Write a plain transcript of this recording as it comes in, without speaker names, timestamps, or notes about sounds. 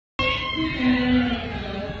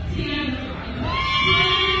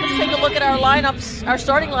Let's take a look at our lineups, our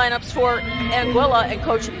starting lineups for Anguilla and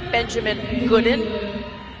Coach Benjamin Gooden.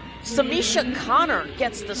 Samisha Connor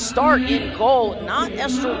gets the start in goal, not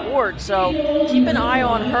Esther Ward, so keep an eye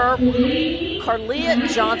on her. Carlia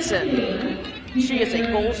Johnson, she is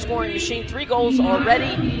a goal-scoring machine, 3 goals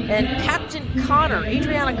already. And Captain Connor,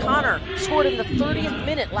 Adriana Connor, scored in the 30th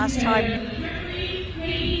minute last time.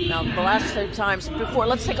 Now, the last 2 times before.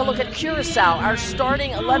 Let's take a look at Curaçao, our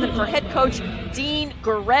starting 11 for head coach Dean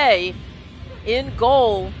Garay. In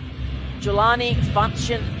goal, Jelani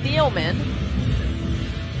Fanchen-Thielman,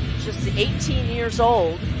 just 18 years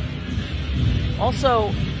old.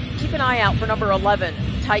 Also, keep an eye out for number 11,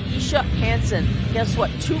 Taisha Hansen. Guess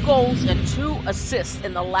what? 2 goals and 2 assists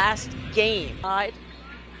in the last game.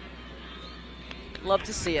 Love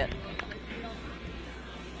to see it.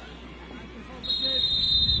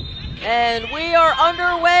 And we are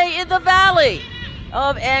underway in the Valley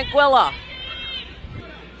of Anguilla.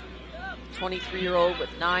 23-year-old with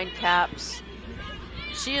 9 caps.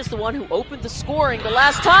 She is the one who opened the scoring the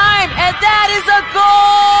last time, and that is a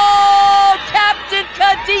goal! Captain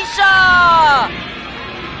Khadisha!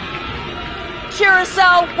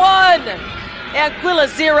 Curaçao 1, Anguilla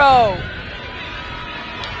 0.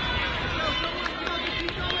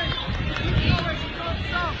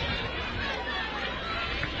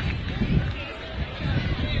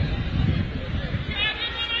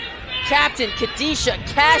 Captain Khadisha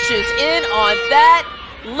cashes in on that.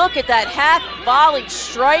 Look at that half volley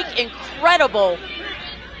strike, incredible.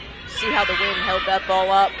 See how the wind held that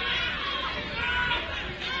ball up.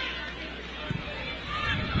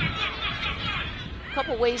 A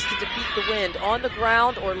couple ways to defeat the wind, on the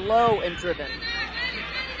ground or low and driven.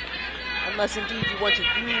 Unless indeed you want to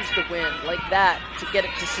use the wind like that to get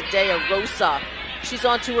it to Sadea Rosa. She's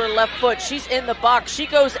onto her left foot, she's in the box, she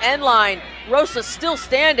goes end line. Rosa still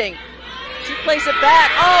standing. She plays it back.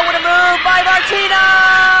 Oh, what a move by Martina!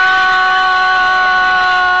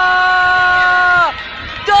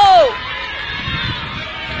 Go!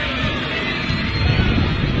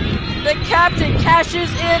 The captain cashes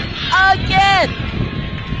in again.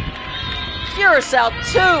 Curaçao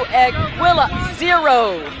 2, Anguilla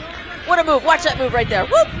 0. What a move. Watch that move right there.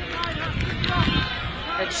 Whoop!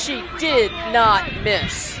 And she did not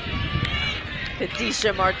miss.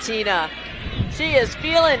 Khadisha Martina. She is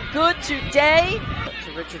feeling good today.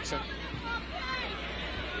 To Richardson.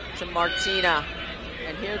 To Martina.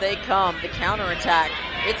 And here they come, the counterattack.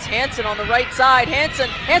 It's Hansen on the right side. Hansen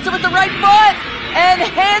with the right foot! And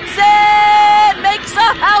Hansen makes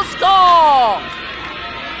a house call!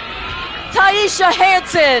 Taisha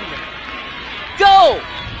Hansen! Go!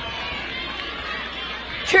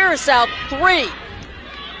 Curaçao 3,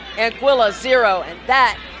 Anguilla 0. And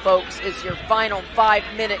that, folks, is your final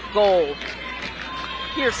 5-minute goal.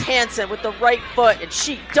 Here's Hansen with the right foot, and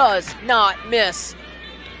she does not miss.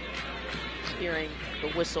 Hearing the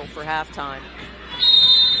whistle for halftime.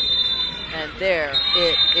 And there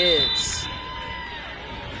it is.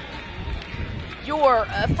 Your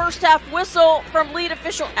first half whistle from lead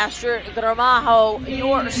official Astrid Gramajo.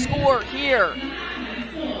 Your score here.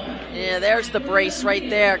 Yeah, there's the brace right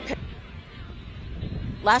there.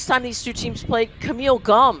 Last time these two teams played, Camille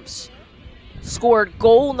Gums scored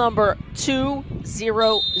goal number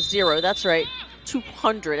 200. That's right,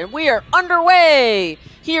 200. And we are underway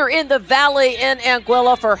here in the Valley in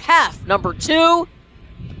Anguilla for half number 2.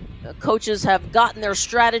 The coaches have gotten their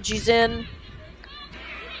strategies in.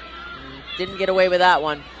 Didn't get away with that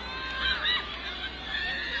one.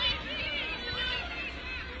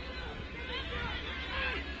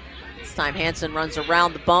 This time Hansen runs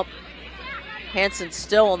around the bump. Hansen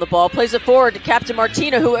still on the ball, plays it forward to Captain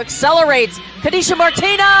Martina, who accelerates. Khadisha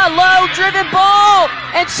Martina, low driven ball,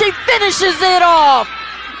 and she finishes it off.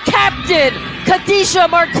 Captain Khadisha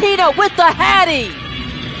Martina with the Hattie.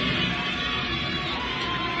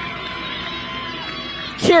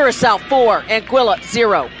 Curaçao 4, Anguilla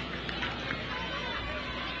 0.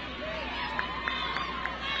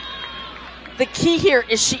 The key here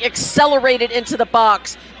is she accelerated into the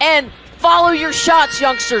box. And follow your shots,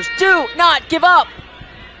 youngsters. Do not give up.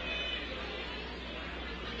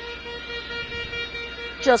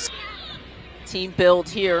 Just team build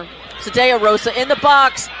here. Sadea Rosa in the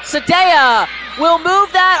box. Sadea will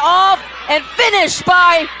move that off and finish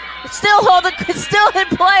by still in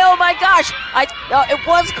play. Oh my gosh. It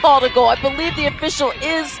was called a goal. I believe the official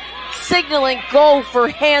is signaling goal for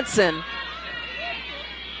Hansen.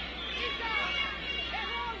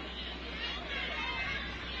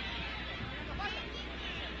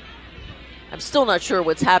 I'm still not sure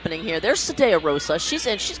what's happening here. There's Sadea Rosa. She's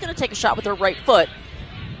in. She's going to take a shot with her right foot.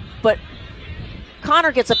 but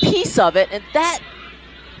Connor gets a piece of it, and that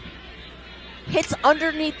hits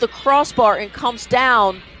underneath the crossbar and comes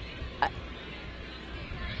down.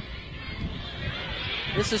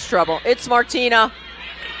 This is trouble. It's Martina.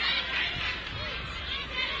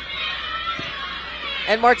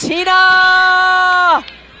 And Martina!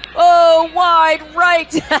 Oh, wide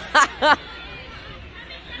right.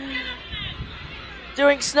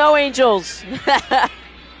 Doing snow angels.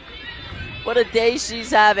 What a day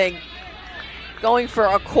she's having. Going for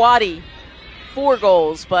a quaddie. 4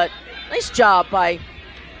 goals, but nice job by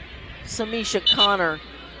Samisha Connor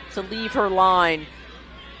to leave her line.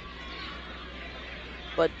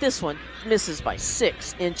 But this one misses by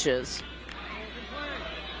 6 inches.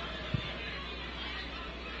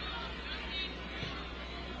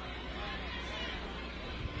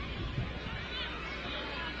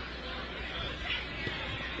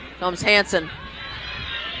 Comes Hansen.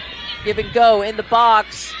 Give and go in the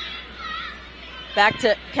box. Back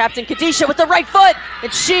to Captain Kadisha with the right foot,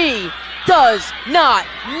 and she does not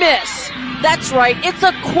miss. That's right, it's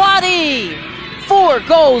a quaddie. 4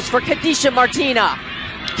 goals for Kadisha Martina.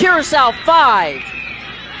 Curaçao 5.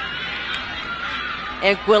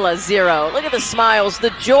 Anguilla 0. Look at the smiles,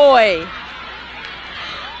 the joy.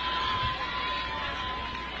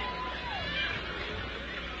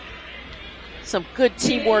 Some good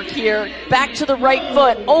teamwork here. Back to the right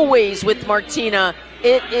foot, always with Martina.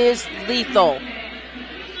 It is lethal.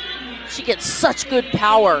 She gets such good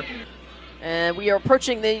power. And we are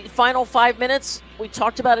approaching the final 5 minutes. We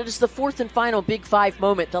talked about it as the 4th and final Big 5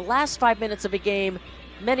 moment. The last 5 minutes of a game,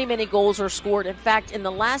 many, many goals are scored. In fact, in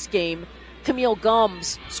the last game, Camille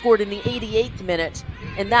Gums scored in the 88th minute,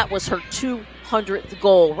 and that was her 200th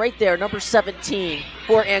goal. Right there, number 17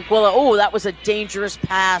 for Anguilla. Oh, that was a dangerous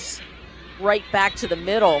pass. Right back to the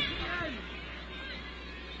middle.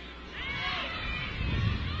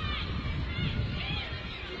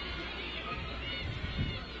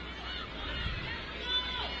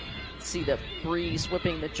 See the breeze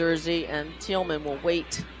whipping the jersey, and Thielman will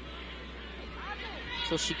wait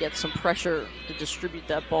until she gets some pressure to distribute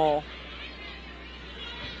that ball.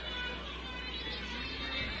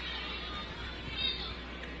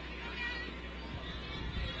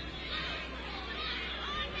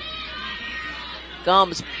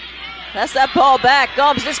 Gums, pass that ball back.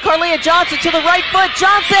 Gums, this Carlia Johnson to the right foot.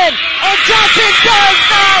 Johnson, and Johnson does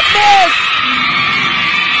not miss.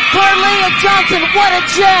 Carlia Johnson, what a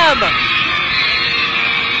gem.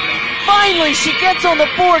 Finally, she gets on the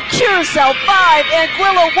board. Curaçao 5,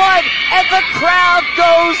 Anguilla 1, and the crowd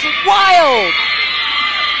goes wild.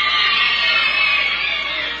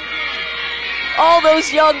 All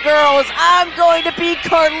those young girls, I'm going to be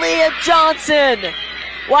Carlia Johnson.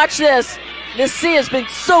 Watch this. Nissi has been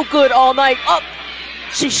so good all night. Up,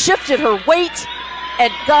 she shifted her weight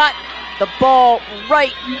and got the ball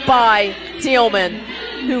right by Thielman,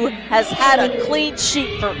 who has had a clean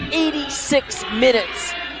sheet for 86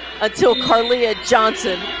 minutes until Carlia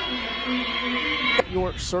Johnson.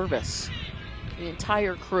 Your service, the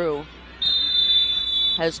entire crew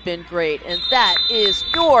has been great, and that is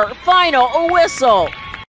your final whistle.